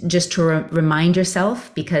thing is just to remind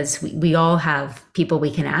yourself, because we all have people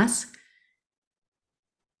we can ask.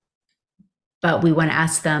 But we want to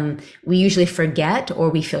ask them, we usually forget or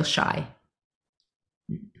we feel shy.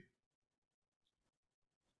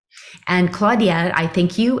 And Claudia, I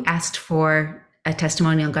think you asked for a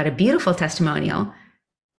testimonial, got a beautiful testimonial.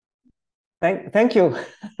 Thank you.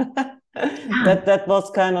 That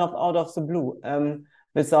was kind of out of the blue,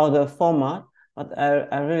 without a format, but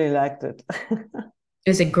I really liked it. It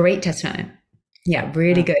was a great testimonial. Yeah,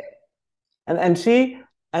 really good. And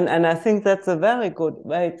I think that's a very good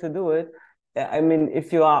way to do it. I mean,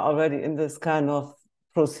 if you are already in this kind of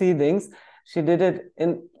proceedings, she did it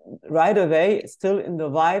right away, still in the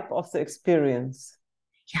vibe of the experience.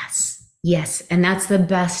 Yes. And that's the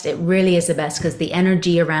best. It really is the best, because the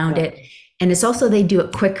energy around it. And it's also, they do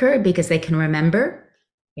it quicker because they can remember.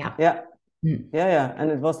 Yeah.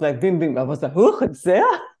 And it was like, bim, bim. I was like, oh, it's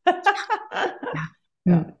there.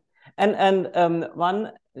 And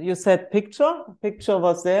one, you said picture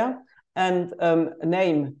was there, and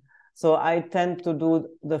name. So I tend to do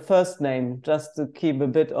the first name just to keep a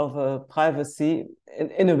bit of a privacy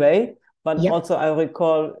in a way. But also I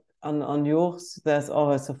recall on yours, there's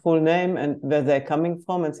always a full name and where they're coming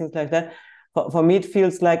from and things like that. For me, it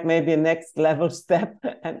feels like maybe a next level step,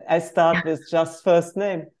 and I start with just first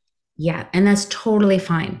name. Yeah, and that's totally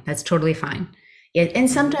fine. Yeah, and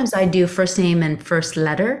sometimes I do first name and first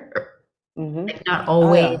letter, like not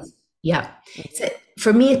always. So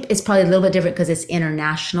for me, it's probably a little bit different because it's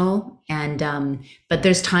international, and but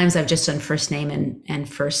there's times I've just done first name and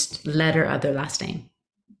first letter of their last name,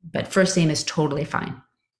 but first name is totally fine.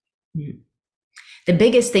 The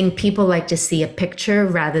biggest thing, people like to see a picture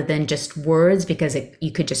rather than just words, because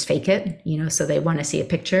you could just fake it, so they want to see a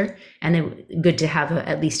picture, and then good to have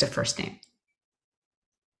at least a first name.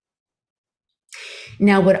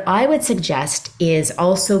 Now, what I would suggest is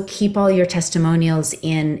also keep all your testimonials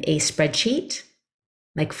in a spreadsheet,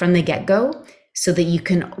 like from the get-go, so that you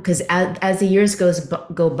can, because as the years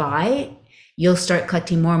go by, you'll start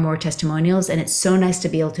collecting more and more testimonials, and it's so nice to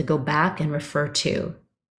be able to go back and refer to.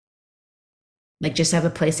 Like, just have a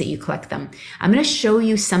place that you collect them. I'm going to show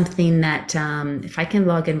you something that, if I can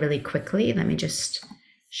log in really quickly, let me just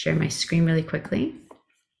share my screen really quickly.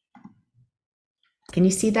 Can you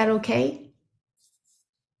see that okay?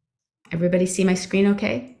 Everybody see my screen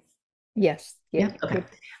okay? Yes. Yeah. Okay.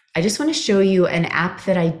 I just want to show you an app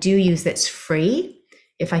that I do use that's free.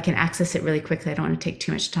 If I can access it really quickly, I don't want to take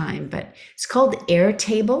too much time, but it's called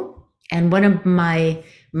Airtable. And one of my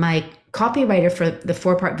copywriter for the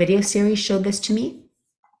 4-part video series showed this to me.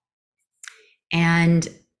 And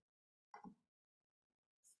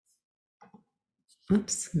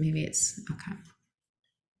oops, maybe it's okay.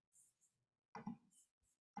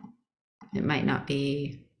 It might not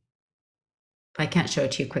be, I can't show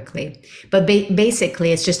it to you quickly, but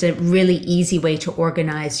basically it's just a really easy way to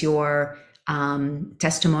organize your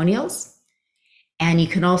testimonials. And you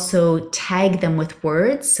can also tag them with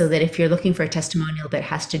words so that if you're looking for a testimonial that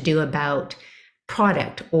has to do about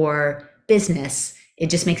product or business, it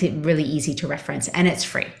just makes it really easy to reference, and it's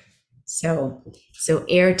free. So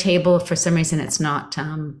Airtable, for some reason it's not,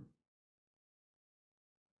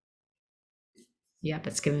 yep,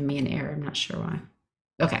 it's giving me an error. I'm not sure why.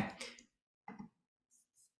 Okay.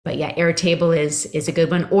 But yeah, Airtable is a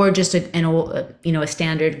good one, or just an old, a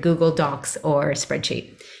standard Google Docs or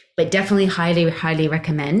spreadsheet. But definitely highly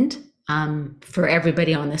recommend for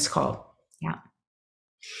everybody on this call. Yeah.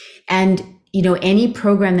 And, any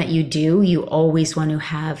program that you do, you always want to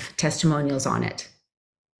have testimonials on it.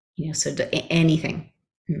 So anything.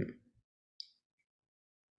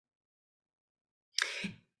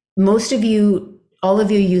 All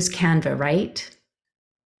of you use Canva, right?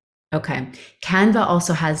 Okay. Canva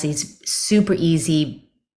also has these super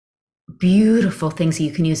easy, beautiful things that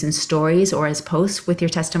you can use in stories or as posts with your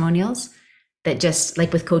testimonials that just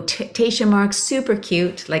like with quotation marks, super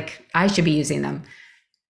cute. Like I should be using them.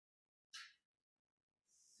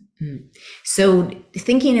 So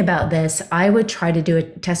thinking about this, I would try to do a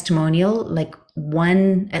testimonial like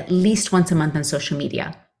at least once a month on social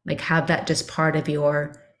media, like have that just part of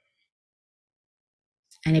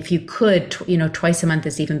and if you could, twice a month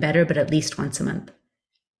is even better, but at least once a month.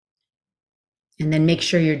 And then make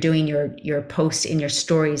sure you're doing your posts in your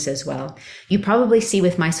stories as well. You probably see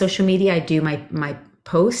with my social media, I do my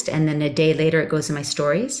post and then a day later it goes in my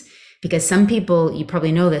stories, because some people, you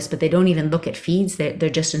probably know this, but they don't even look at feeds. They're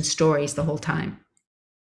just in stories the whole time.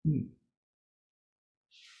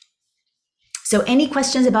 So any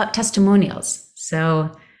questions about testimonials?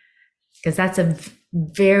 Because that's a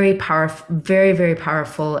very powerful, very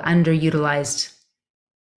powerful, underutilized.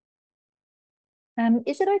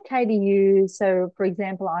 Is it okay to use, so for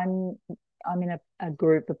example, I'm in a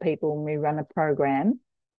group of people and we run a program,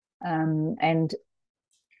 and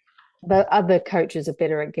the other coaches are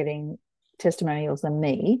better at getting testimonials than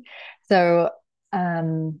me. So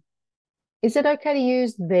is it okay to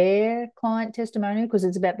use their client testimonial? Because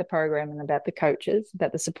it's about the program and about the coaches,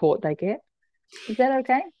 about the support they get. Is that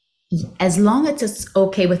okay? As long as it's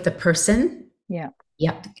okay with the person. Yeah.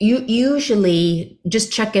 Yep. You usually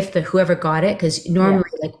just check if whoever got it, because normally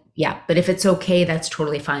but if it's okay, that's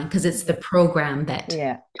totally fine, because it's the program that.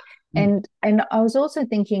 Yeah. And I was also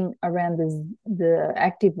thinking around the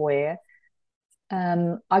activewear.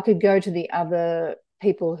 I could go to the other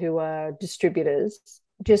people who are distributors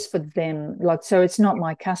just for them, like, so it's not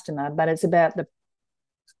my customer, but it's about the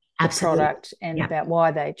product and about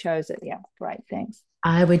why they chose it. Yeah, great, thanks.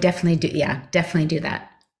 I would definitely do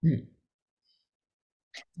that.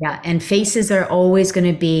 Yeah, and faces are always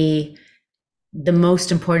going to be the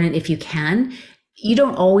most important if you can. You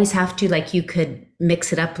don't always have to, like you could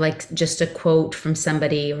mix it up, like just a quote from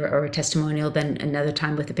somebody or a testimonial, then another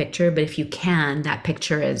time with a picture. But if you can, that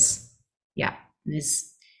picture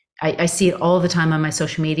I see it all the time on my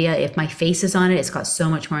social media. If my face is on it, it's got so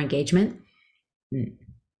much more engagement.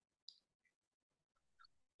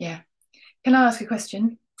 Yeah. Can I ask a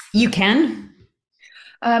question? You can.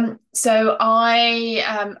 So I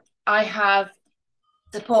have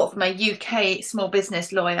support from a UK small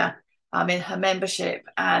business lawyer. I'm in her membership,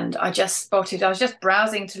 and I was just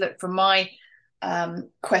browsing to look for my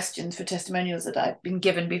questions for testimonials that I've been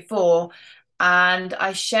given before. And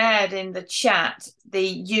I shared in the chat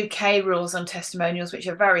the UK rules on testimonials, which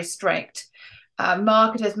are very strict.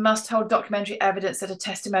 Marketers must hold documentary evidence that a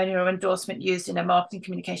testimonial or endorsement used in a marketing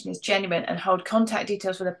communication is genuine, and hold contact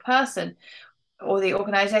details for the person or the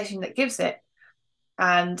organization that gives it.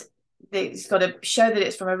 And it's got to show that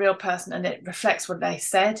it's from a real person and it reflects what they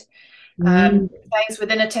said. Things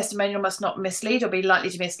within a testimonial must not mislead or be likely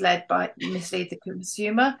to mislead the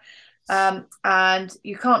consumer. And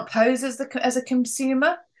you can't pose as a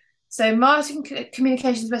consumer. So marketing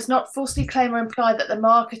communications must not falsely claim or imply that the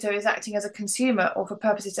marketer is acting as a consumer or for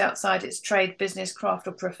purposes outside its trade, business, craft,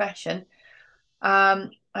 or profession.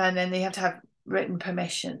 And then they have to have written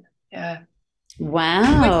permission. Yeah.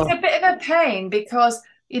 Wow. Which is a bit of a pain because,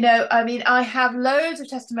 I have loads of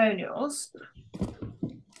testimonials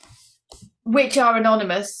which are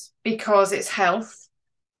anonymous because it's health.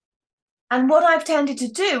 And what I've tended to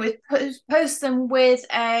do is post them with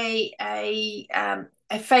a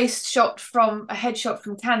face shot from a headshot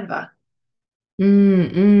from Canva.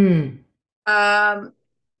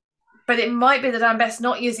 But it might be that I'm best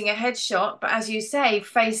not using a headshot. But as you say,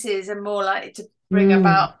 faces are more likely to bring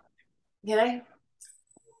about, you know.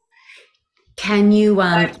 Can you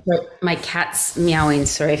my cat's meowing,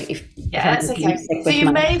 sorry if yeah, it's okay. So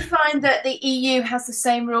you may find that the EU has the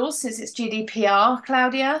same rules since it's GDPR,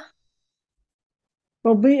 Claudia.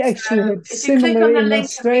 Well, we actually have similar in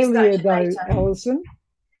Australia though, Alison.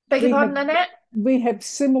 Beg your pardon, Annette? We have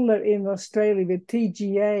similar in Australia with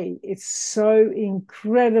TGA. It's so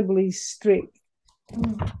incredibly strict.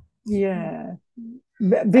 Yeah.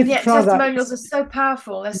 And yet testimonials are so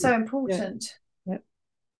powerful. They're so important. Yeah.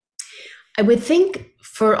 I would think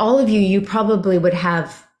for all of you, you probably would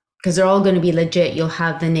have, because they're all going to be legit, you'll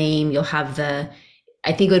have the name, you'll have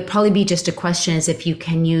I think it would probably be just a question as if you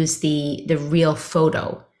can use the real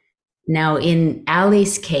photo. Now, in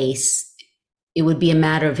Ali's case, it would be a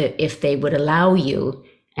matter of if they would allow you.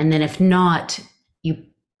 And then if not,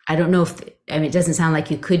 I don't know it doesn't sound like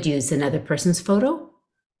you could use another person's photo.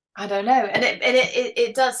 I don't know. And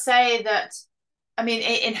it does say that, I mean,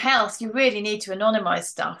 in health, you really need to anonymize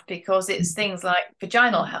stuff because it's things like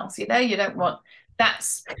vaginal health, you don't want that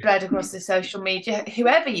spread across the social media,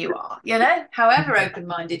 whoever you are, however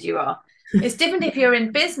open-minded you are. It's different if you're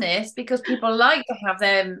in business because people like to have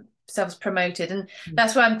themselves promoted. And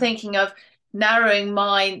that's why I'm thinking of narrowing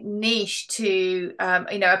my niche to,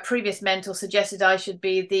 a previous mentor suggested I should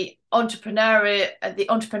be the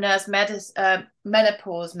entrepreneur's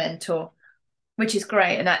menopause mentor, which is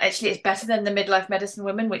great. And actually it's better than the midlife medicine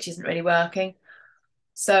women, which isn't really working.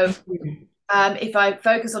 So if I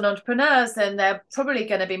focus on entrepreneurs, then they're probably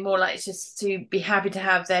going to be more likely just to be happy to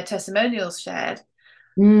have their testimonials shared.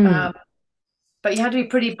 But you have to be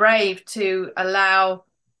pretty brave to allow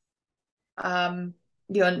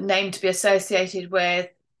your name to be associated with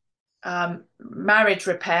marriage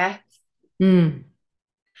repair.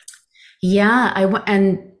 Yeah,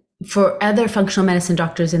 and for other functional medicine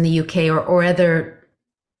doctors in the UK or other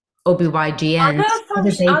OBGYNs,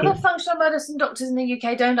 other functional medicine doctors in the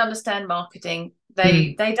UK don't understand marketing.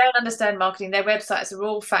 They don't understand marketing. Their websites are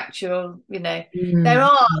all factual. There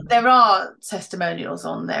are testimonials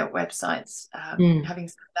on their websites. Having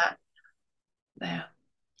said that, there.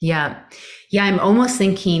 Yeah. I'm almost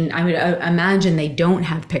thinking, I would imagine they don't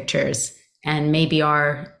have pictures and maybe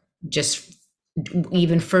are just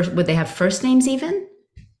even first. Would they have first names even?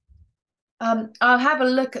 I'll have a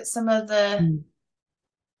look at some of the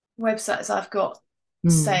websites I've got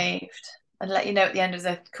saved and let you know at the end of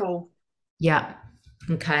the call. Yeah.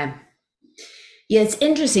 Okay. Yeah, it's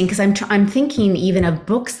interesting because I'm thinking even of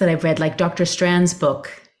books that I've read, like Dr. Strand's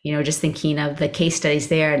book, just thinking of the case studies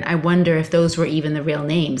there. And I wonder if those were even the real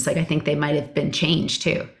names. Like, I think they might have been changed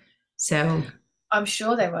too. So I'm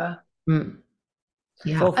sure they were.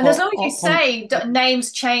 Yeah. So and as long as you say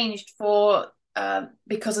names changed for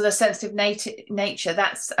because of the sensitive nature,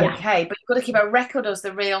 that's okay. But you've got to keep a record of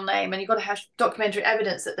the real name, and you've got to have documentary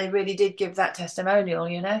evidence that they really did give that testimonial,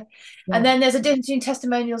 And then there's a difference between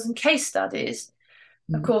testimonials and case studies.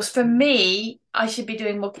 Of course, for me, I should be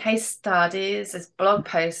doing more case studies as blog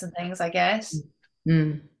posts and things, I guess.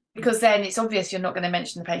 Because then it's obvious you're not going to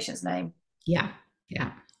mention the patient's name. Yeah.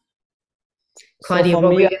 Claudia, so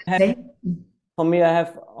what were you going to say? For me, I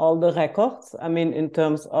have all the records. I mean, in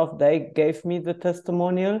terms of they gave me the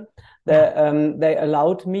testimonial, they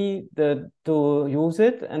allowed me to use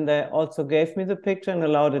it, and they also gave me the picture and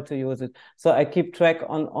allowed it to use it. So I keep track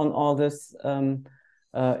on all this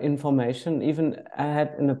information. Even I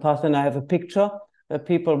had in the past, and I have a picture that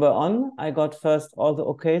people were on. I got first all the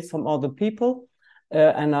okays from all the people,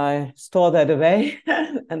 and I store that away,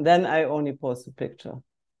 and then I only post a picture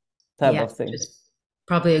type of thing.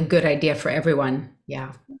 Probably a good idea for everyone.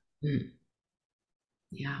 Yeah.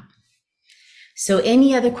 Yeah. So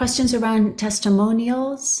any other questions around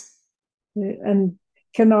testimonials? And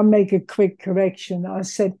can I make a quick correction? I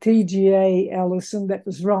said TGA, Alison, that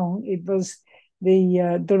was wrong. It was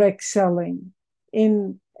the direct selling.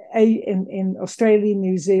 In Australia,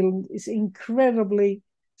 New Zealand, is incredibly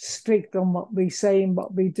strict on what we say and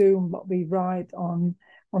what we do and what we write on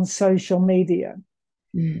social media.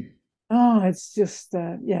 Oh, it's just,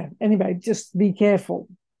 anyway, just be careful.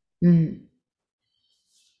 I've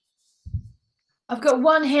got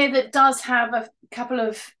one here that does have a couple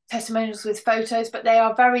of testimonials with photos, but they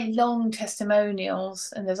are very long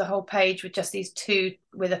testimonials. And there's a whole page with just these two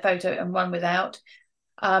with a photo and one without.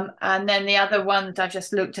 And then the other one that I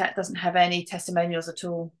just looked at doesn't have any testimonials at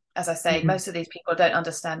all. as I say, most of these people don't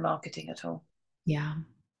understand marketing at all. Yeah.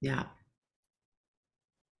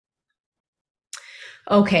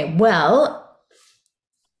 Okay, well,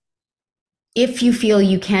 if you feel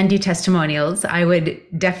you can do testimonials, I would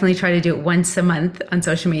definitely try to do it once a month on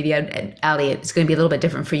social media. And Ali, it's going to be a little bit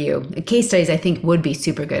different for you. Case studies, I think, would be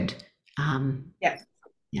super good.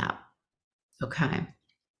 Yeah. Okay.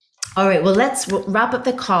 All right. Well, let's wrap up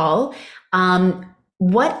the call.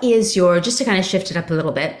 What is just to kind of shift it up a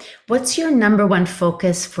little bit, what's your number one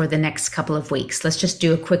focus for the next couple of weeks? Let's just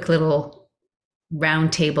do a quick little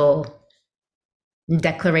roundtable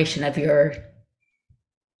declaration of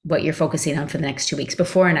what you're focusing on for the next 2 weeks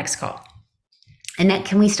before our next call. Annette,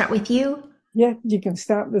 can we start with you? Yeah, you can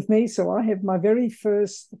start with me. So I have my very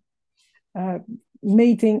first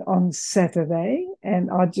meeting on Saturday, and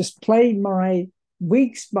I just play my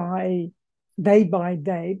weeks by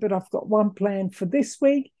day, but I've got one planned for this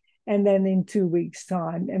week and then in 2 weeks'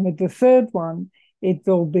 time. And with the third one, it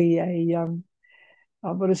will be a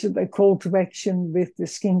call to action with the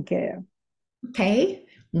skincare. Okay,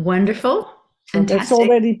 wonderful. So fantastic. That's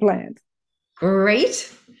already planned.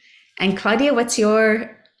 Great. And Claudia, what's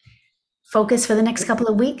your focus for the next couple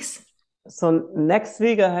of weeks? So next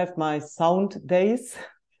week I have my sound days,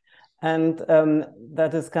 and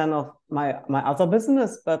that is kind of my other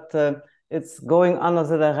business, but it's going under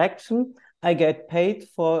the direction. I get paid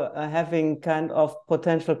for having kind of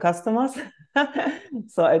potential customers.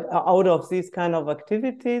 So out of these kind of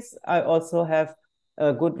activities, I also have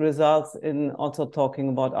good results in also talking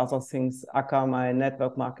about other things, aka my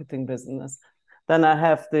network marketing business. Then I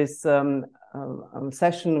have this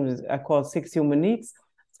session I call 6 Human Needs.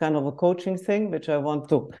 It's kind of a coaching thing, which I want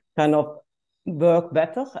to kind of work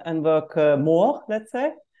better and work more, let's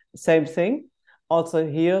say. Same thing. Also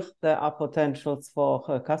here, there are potentials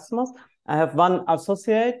for customers. I have one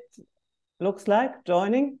associate, looks like,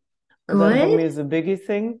 joining. And that for me is a biggie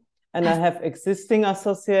thing. And I have existing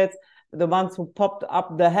associates, the ones who popped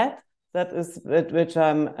up the head, that is which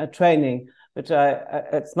I'm training, which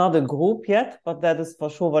it's not a group yet, but that is for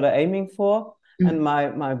sure what I'm aiming for. And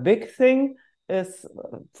my big thing is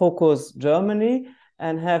focus Germany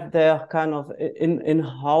and have their kind of in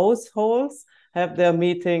households, have their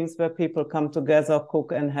meetings where people come together,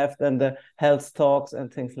 cook, and have then the health talks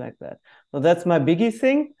and things like that. So that's my biggie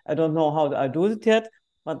thing. I don't know how I do it yet,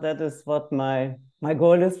 but that is what my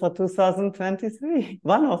goal is for 2023.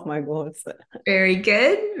 One of my goals. Very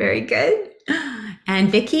good. Very good. And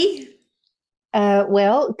Vicky?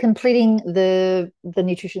 Well, completing the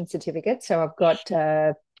nutrition certificate. So I've got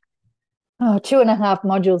 2.5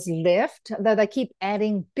 modules left, though they keep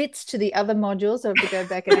adding bits to the other modules. I have to go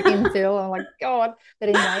back and infill. I'm like, God. But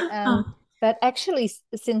anyway, but actually,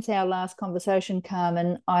 since our last conversation,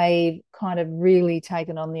 Carmen, I've kind of really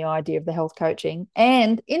taken on the idea of the health coaching.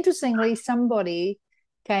 And interestingly, somebody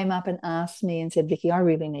came up and asked me and said, Vicky, I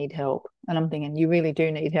really need help. And I'm thinking, you really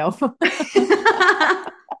do need help.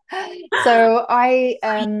 So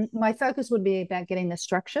my focus would be about getting the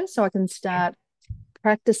structure so I can start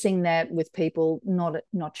practicing that with people,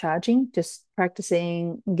 not charging, just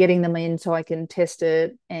practicing, getting them in so I can test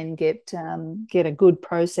it and get a good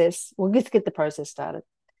process. Well, just get the process started.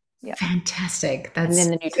 Yeah, fantastic. And then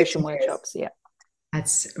the nutrition workshops. Yeah,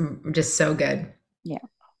 that's just so good. Yeah.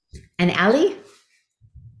 And Ali?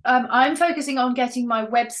 I'm focusing on getting my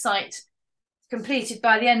website completed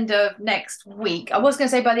by the end of next week. I was going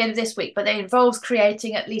to say by the end of this week, but it involves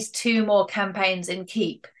creating at least 2 more campaigns in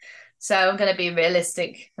Keep. So I'm going to be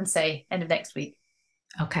realistic and say end of next week.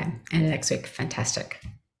 Okay, end of next week. Fantastic.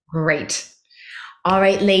 Great. All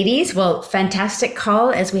right, ladies. Well, fantastic call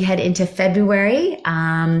as we head into February.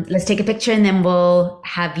 Let's take a picture and then we'll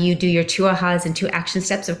have you do your 2 ahas and 2 action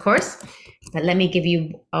steps, of course. But let me give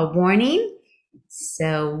you a warning.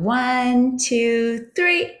 So 1, 2,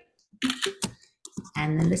 3.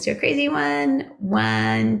 And then let's do a crazy one.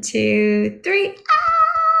 1, 2, 3.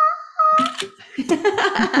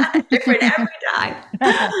 Different every time.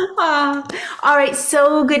 All right,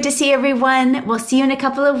 so good to see everyone. We'll see you in a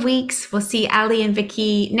couple of weeks. We'll see Ali and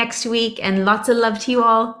Vicky next week, and lots of love to you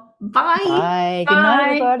all. Bye. Bye. Good night,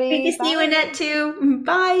 everybody. Good to see you, Annette, too.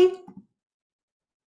 Bye.